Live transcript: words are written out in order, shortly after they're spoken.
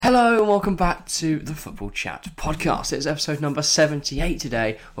Hello and welcome back to the Football Chat podcast. It's episode number 78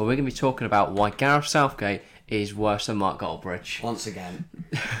 today, where we're going to be talking about why Gareth Southgate is worse than Mark Goldbridge. Once again.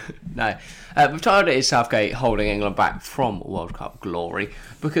 No. We've titled it as Southgate holding England back from World Cup glory,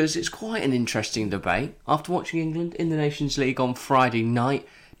 because it's quite an interesting debate. After watching England in the Nations League on Friday night,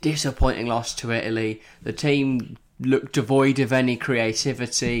 disappointing loss to Italy, the team looked devoid of any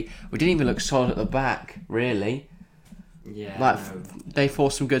creativity. We didn't even look solid at the back, really. Yeah, They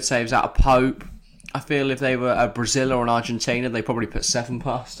forced some good saves out of Pope. I feel if they were a Brazil or an Argentina, they probably put 7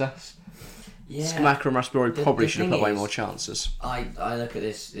 past us. Yeah. Skamaka and Raspberry probably should have put way more chances. I look at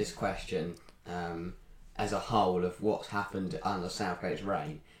this question as a whole of what's happened under Southgate's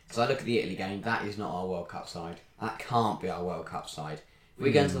reign. Because I look at the Italy game, that is not our World Cup side. That can't be our World Cup side. If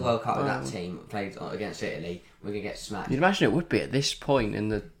we go into the World Cup with that team played against Italy, we're going to get smacked. You'd imagine it would be at this point in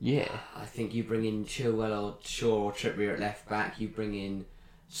the year. I think you bring in Chilwell or Shaw or Trippier at left back, you bring in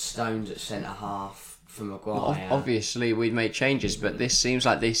Stones at centre half for Maguire. Well, obviously, we'd made changes, but this seems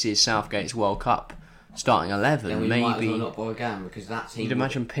like this is Southgate's World Cup starting 11. Then we Maybe might as well not bother again, because that team... You'd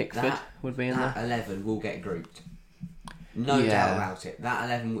imagine Pickford would be in there? That 11 will get grouped. No doubt about it. That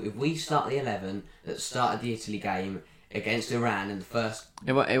 11, if we start the 11 that started the Italy game against Iran in the first...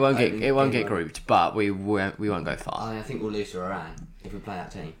 It won't get grouped, but we won't go far. I think we'll lose to Iran if we play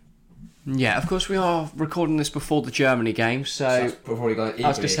that team. Yeah, of course we are recording this before the Germany game, so that's probably going to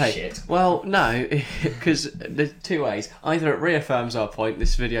equally shit. Well, no, because there's two ways. Either it reaffirms our point,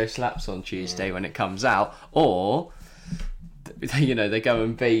 this video slaps on Tuesday when it comes out, or they go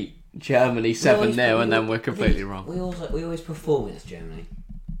and beat Germany 7-0 and then we're completely wrong. We always perform against Germany.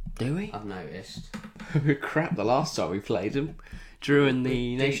 Do we? I've noticed. We were crap the last time we played them. Drew in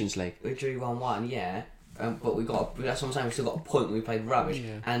the Nations League. We drew 1-1, yeah. But that's what I'm saying, we still got a point when we played rubbish.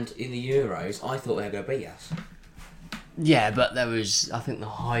 Yeah. And in the Euros, I thought they were going to beat us. Yeah, but there was, I think, the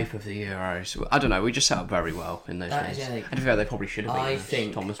hype of the Euros. I don't know, we just set up very well in those games. And to be fair, they probably should have been. I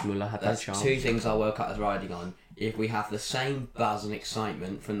think Thomas Muller had that chance. Two things our World Cup is riding on. If we have the same buzz and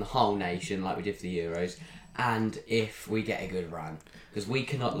excitement from the whole nation like we did for the Euros, and if we get a good run. Because we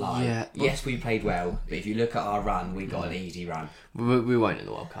cannot lie. Yeah, yes, we played well, but if you look at our run, we got an easy run. We won't in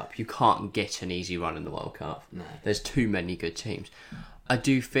the World Cup. You can't get an easy run in the World Cup. No. There's too many good teams. I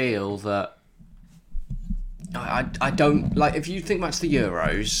do feel that... I don't... Like, if you think back to the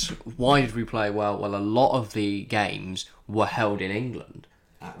Euros, why did we play well? Well, a lot of the games were held in England.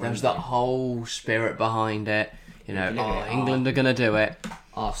 There was that whole spirit behind it. England are going to do it.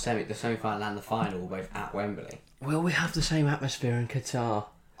 The semi-final and the final were both at Wembley. Will we have the same atmosphere in Qatar?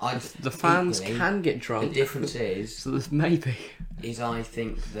 The fans can get drunk. The difference is... So maybe. I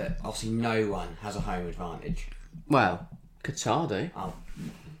think that obviously no one has a home advantage. Well, Qatar do.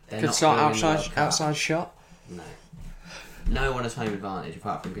 Qatar outside shot? No. No one has home advantage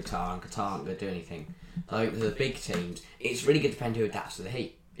apart from Qatar, and Qatar aren't going to do anything. So for the big teams, it's really going to depend who adapts to the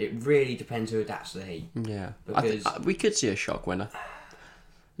heat. It really depends who adapts to the heat. Yeah. Because we could see a shock winner.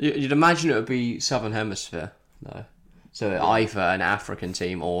 You'd imagine it would be Southern Hemisphere, though. So either an African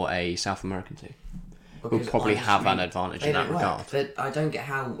team or a South American team would probably have an advantage in that regard. But I don't get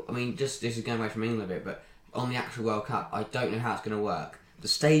how... I mean, this is going away from England a bit, but on the actual World Cup, I don't know how it's going to work. The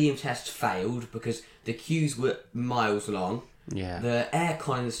stadium test failed because the queues were miles long. Yeah. The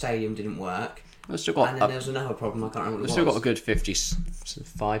aircon in the stadium didn't work. We've still got, and then there was another problem, I can't remember what it was. We've still got a good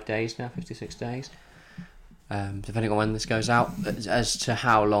 55 days now, 56 days. Depending on when this goes out, as to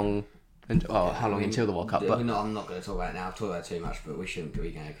how long until the World Cup. But I'm not going to talk about it now. I've talked about it too much, but we shouldn't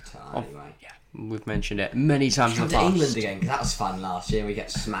be going to Qatar anyway. Yeah, we've mentioned it many times in the past. England again, because that was fun last year. We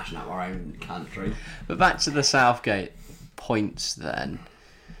get smashing up our own country. But back to the Southgate points then.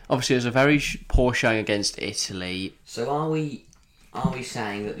 Obviously, it was a very poor showing against Italy. So are we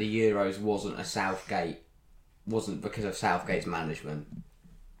saying that the Euros wasn't because of Southgate's management?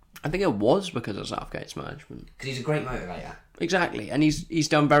 I think it was because of Southgate's management. Because he's a great motivator. Exactly, and he's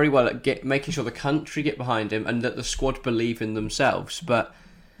done very well at making sure the country get behind him and that the squad believe in themselves. But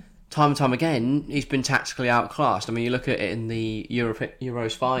time and time again, he's been tactically outclassed. I mean, you look at it in the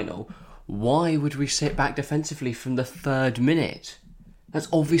Euros final. Why would we sit back defensively from the 3rd minute? That's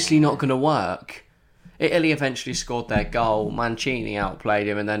obviously not going to work. Italy eventually scored their goal. Mancini outplayed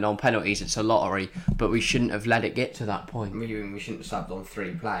him, and then on penalties it's a lottery. But we shouldn't have let it get to that point. We shouldn't have subbed on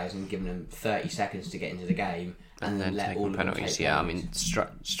 3 players and given them 30 seconds to get into the game, and then let all of them penalties. Take I mean,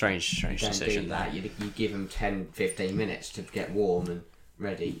 strange decision. Do that. You give them 10-15 minutes to get warm and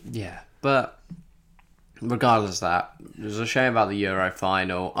ready. Yeah, but regardless of that, it was a shame about the Euro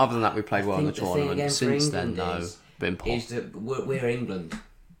final. Other than that, we played well in the tournament. Since then, though, been poor. Is that we're England.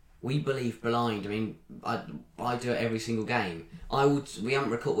 we believe blind. I mean, I do it every single game. We haven't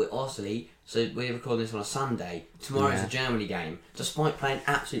recorded with Ostley, so we're recording this on a Sunday. Tomorrow's a Germany game. Despite playing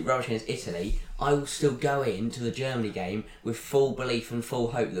absolute rubbish against Italy, I will still go into the Germany game with full belief and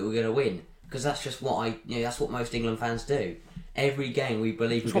full hope that we're going to win. Because that's just what that's what most England fans do. Every game we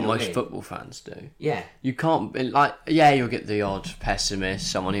believe we're going to win. That's what most football fans do. Yeah. You can't, you'll get the odd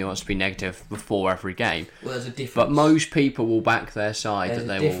pessimist, someone who wants to be negative before every game. Well, there's a difference. But most people will back their side that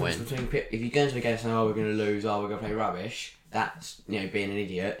they will win. If you go into a game saying, we're going to lose, we're going to play rubbish, that's, being an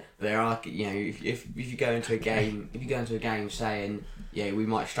idiot. But there are, if you go into a game, saying, we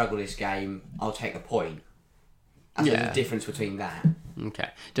might struggle this game, I'll take a point. There's a difference between that. Okay.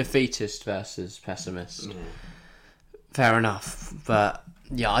 Defeatist versus pessimist. Yeah. Fair enough. But,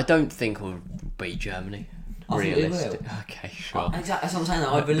 I don't think we'll beat Germany. Realistic. Okay, sure. Exactly. That's what I'm saying,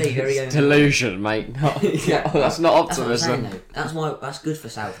 though. I believe it's delusion, mate. That's not optimism. That's good for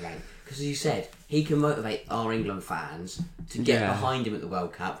Southgate. Because as you said, he can motivate our England fans to get behind him at the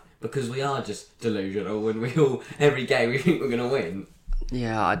World Cup, because we are just delusional when every game we think we're going to win.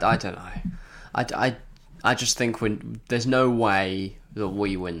 Yeah, I don't know. I just think there's no way that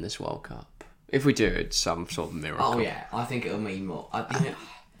we win this World Cup. If we do, it's some sort of miracle. Oh yeah, I think it'll mean more.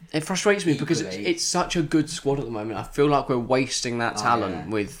 It frustrates me because it's such a good squad at the moment. I feel like we're wasting that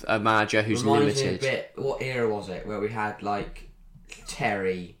talent with a manager who's limited. Me a bit, what era was it where we had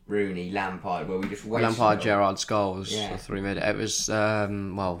Terry, Rooney, Lampard, where we just wasted Lampard, Gerrard, Scholes, the three mid. It was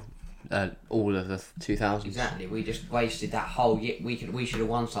all of the 2000s. Exactly, we just wasted that whole year. We should have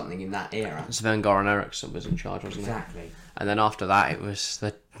won something in that era. Sven-Goran Eriksson was in charge, wasn't he? Exactly. And then after that, it was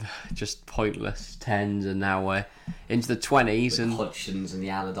the just pointless 10s, and now we're into the 20s. The Hodgsons and the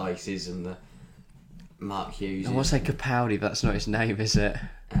Allardyces and the Mark Hughes. I want to say Capaldi, but that's not his name, is it?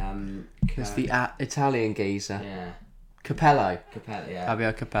 It's the Italian geezer. Yeah. Capello, yeah.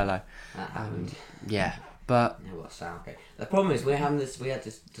 Fabio Capello. That happened. But Southgate. The problem is we had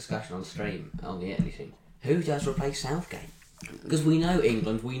this discussion on stream on the Italy thing. Who does replace Southgate? Because we know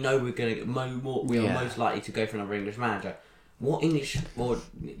England, we know we're going to get more. We are most likely to go for another English manager. What English or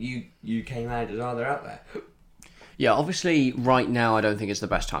UK managers are there out there? Yeah, obviously, right now I don't think it's the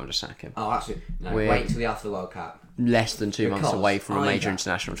best time to sack him. Oh, absolutely. No, wait till after the World Cup. Less than 2 months away from a major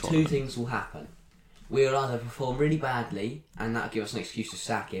international tournament. Two things will happen. We'll either perform really badly, and that'll give us an excuse to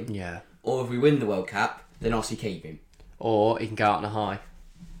sack him. Yeah. Or if we win the World Cup, then obviously keep him. Or he can go out on a high.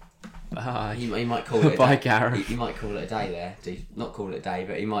 Bye. He might call it a Bye, day. Gareth. He might call it a day there. Not call it a day,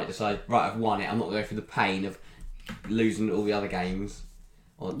 but he might decide, right, I've won it. I'm not going through the pain of losing all the other games.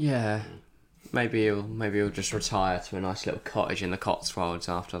 Yeah. Maybe he'll just retire to a nice little cottage in the Cotswolds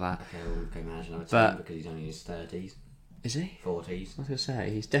after that. Okay, we'll go manage another team because he's only in his 30s. Is he? 40s. I was going to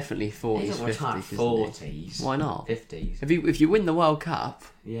say, he's definitely 40s, he's not 50s, 40s. Why not? 50s. If you win the World Cup,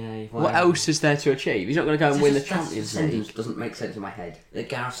 what else is there to achieve? He's not going to go and win the Champions League. It doesn't make sense in my head that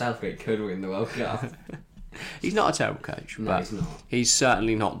Gareth Southgate could win the World Cup. He's not a terrible coach, No, but he's not. He's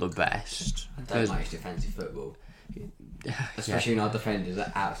certainly not the best. I don't like his defensive football. Especially when our defenders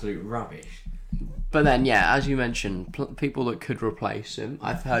are absolute rubbish. But then, as you mentioned, people that could replace him.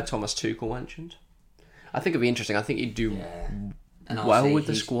 I've heard Thomas Tuchel mentioned. I think it'd be interesting. I think he'd do well with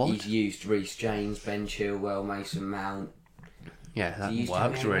the squad. He's used Reece James, Ben Chilwell, Mason Mount. Yeah, that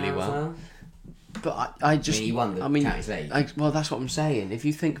worked really well. But he won the Champions League. Well, that's what I'm saying. If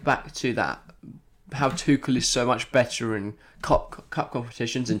you think back to that, how Tuchel is so much better in cup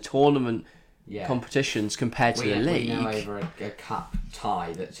competitions and tournament competitions compared to the league. We know over a cup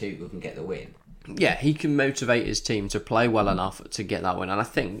tie that Tuchel can get the win. Yeah, he can motivate his team to play well enough to get that win. And I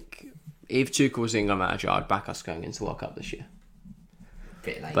think if Tuchel was the England manager, I'd back us going into the World Cup this year.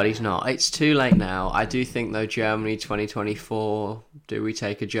 Bit late but he's not. It's too late now. I do think, though, Germany 2024, do we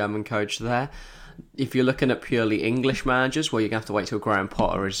take a German coach there? If you're looking at purely English managers, well, you're going to have to wait till Graham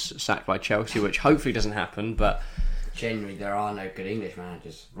Potter is sacked by Chelsea, which hopefully doesn't happen, but... Generally, there are no good English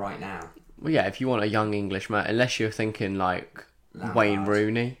managers right now. Well, yeah, if you want a young English man, unless you're thinking, like, Lampard. Wayne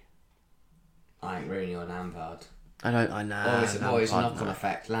Rooney. I think Rooney or Lampard. I know. Or it's a knock-on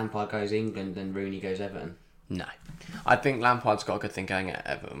effect. Lampard goes England, then Rooney goes Everton. No. I think Lampard's got a good thing going at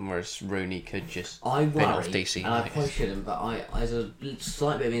Everton, whereas Rooney could just bin off DC. And I probably shouldn't, but there's a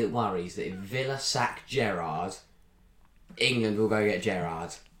slight bit of me that worries that if Villa sack Gerrard, England will go get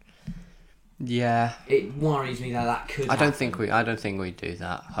Gerrard. Yeah. It worries me that could happen. I don't think we do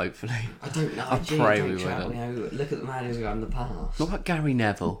that, hopefully. I don't know. I pray we wouldn't. Look at the managers who are in the past. What about Gary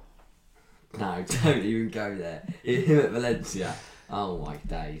Neville? No, don't even go there. Him at Valencia. Oh my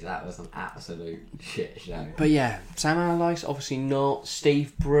days, that was an absolute shit show. But yeah, Sam Allardyce, obviously not.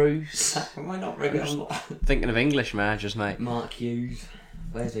 Steve Bruce. Am I not really thinking of English managers, mate? Mark Hughes.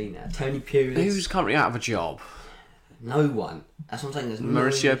 Where's he now? Tony Pulis. Who's currently out of a job? No one. That's what I'm saying. There's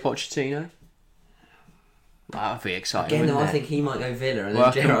Mauricio Pochettino? That would be exciting. Again, though, I it? think he might go Villa and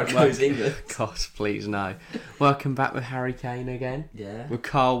then Gerrard goes England. God, please no. Welcome back with Harry Kane again. Yeah. With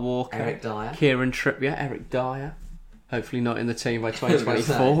Carl Walker. Eric Dyer. Kieran Trippier. Eric Dyer. Hopefully not in the team by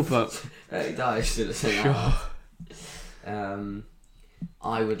 2024, but... Eric Dyer's still the same. Sure.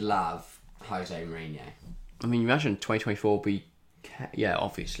 I would love Jose Mourinho. I mean, imagine 2024 will be... Yeah,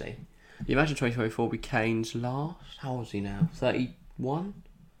 obviously. You imagine 2024 will be Kane's last? How old is he now? 31?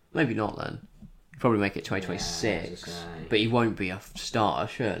 Maybe not then. Probably make it 2026, but he won't be a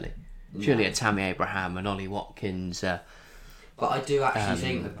starter, surely. No. Surely a Tammy Abraham and Ollie Watkins. But I do actually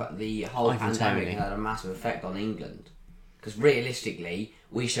think that the whole Ivan pandemic Toney had a massive effect on England. Because realistically,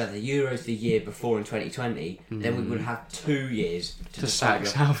 we should have the Euros the year before in 2020, then we would have 2 years to sack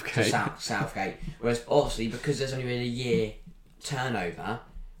Southgate. Southgate. Whereas obviously, because there's only been a year turnover,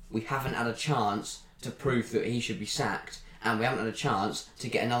 we haven't had a chance to prove that he should be sacked, and we haven't had a chance to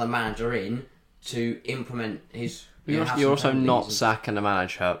get another manager in to implement his... You're also not sacking a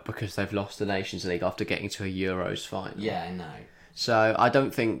manager because they've lost the Nations League after getting to a Euros final. Yeah, no. So I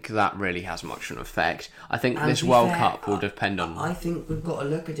don't think that really has much of an effect. I think this World Cup will depend on... I think we've got to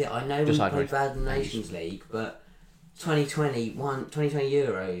look at it. I know we played bad in the Nations League, but 2020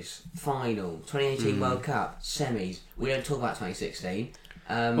 Euros, final, 2018 World Cup, semis. We don't talk about 2016.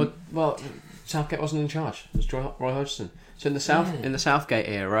 Well, Southgate wasn't in charge. It was Roy Hodgson. So in the Southgate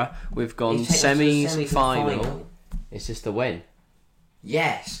era, we've gone semis, final. It's just the win.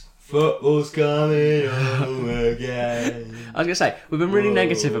 Yes. Football's coming home again. I was going to say, we've been really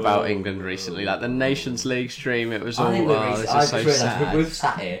negative about England recently. Like the Nations League stream, it was all, this is so sad. We've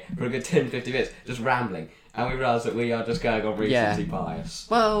sat here for a good 10-15 minutes just rambling, and we realised that we are just going on recency bias.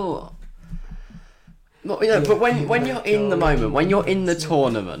 Well... but when you're in the moment, when you're in the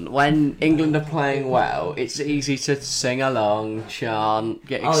tournament, when England are playing well, it's easy to sing along, chant,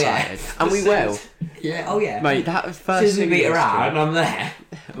 get excited, and we will. Yeah, oh yeah. Mate, that first thing we beat around, I'm there.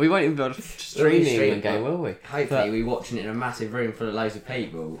 We won't even be able to stream the England game, will we? Hopefully we're watching it in a massive room full of loads of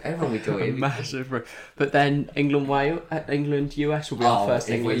people. Everyone will do it. A massive room. But then England-US will be our first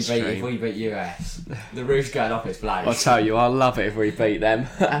England stream. If we beat US, the roof's going off its place. I'll tell you, I'll love it if we beat them.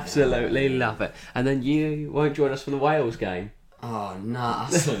 Absolutely love it. And then you won't join us for the Wales game. Oh, nah,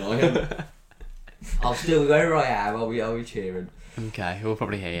 that's annoying. I'll still, wherever I am, I'll be cheering. Okay, we'll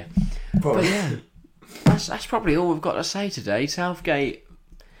probably hear you. Probably. But yeah, that's probably all we've got to say today. Southgate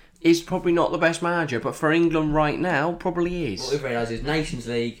is probably not the best manager, but for England right now, probably is. What we've realised is Nations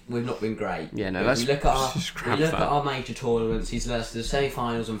League, we've not been great. Yeah, no, we look at our major tournaments, he's led us to the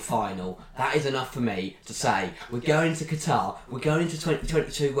semi-finals and final. That is enough for me to say, we're going to Qatar, we're going into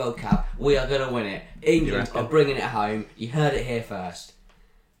 2022 World Cup, we are going to win it. England are bringing it home. You heard it here first.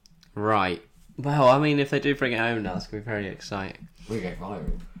 Right. Well, I mean, if they do bring it home now, it's going to be very exciting. We go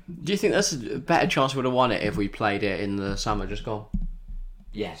viral. Do you think there's a better chance we would have won it if we played it in the summer just gone?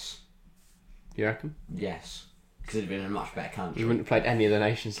 Yes. You reckon? Yes. Because it'd have been a much better country. We wouldn't have played any of the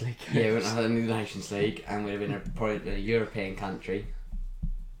Nations League games. Yeah, we wouldn't have had any of the Nations League, and we'd have been probably a European country.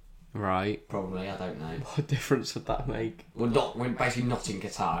 Right. Probably, I don't know. What difference would that make? We're basically not in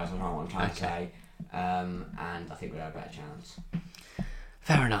Qatar, is what I'm trying to say. And I think we'd have a better chance.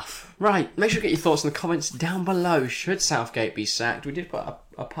 Fair enough. Right, make sure to get your thoughts in the comments down below. Should Southgate be sacked? We did put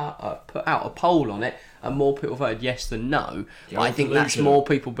out a poll on it, and more people voted yes than no. But I think that's more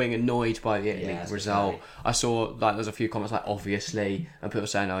people being annoyed by the Italy result. I saw there's a few comments like obviously, and people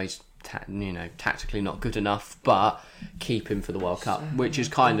saying he's tactically not good enough, but keep him for the World Cup, which is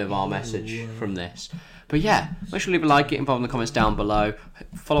kind of our message from this. But yeah, make sure to leave a like, get involved in the comments down below.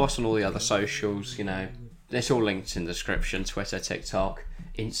 Follow us on all the other socials. It's all linked in the description: Twitter, TikTok,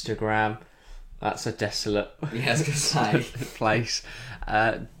 Instagram. That's a desolate place.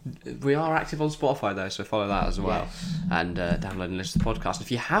 We are active on Spotify though, so follow that as well. Yes. And download and listen to the podcast.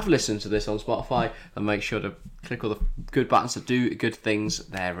 If you have listened to this on Spotify, then make sure to click all the good buttons that do good things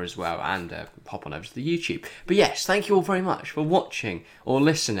there as well, and hop on over to the YouTube. But yes, thank you all very much for watching or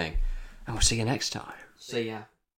listening, and we'll see you next time. See ya.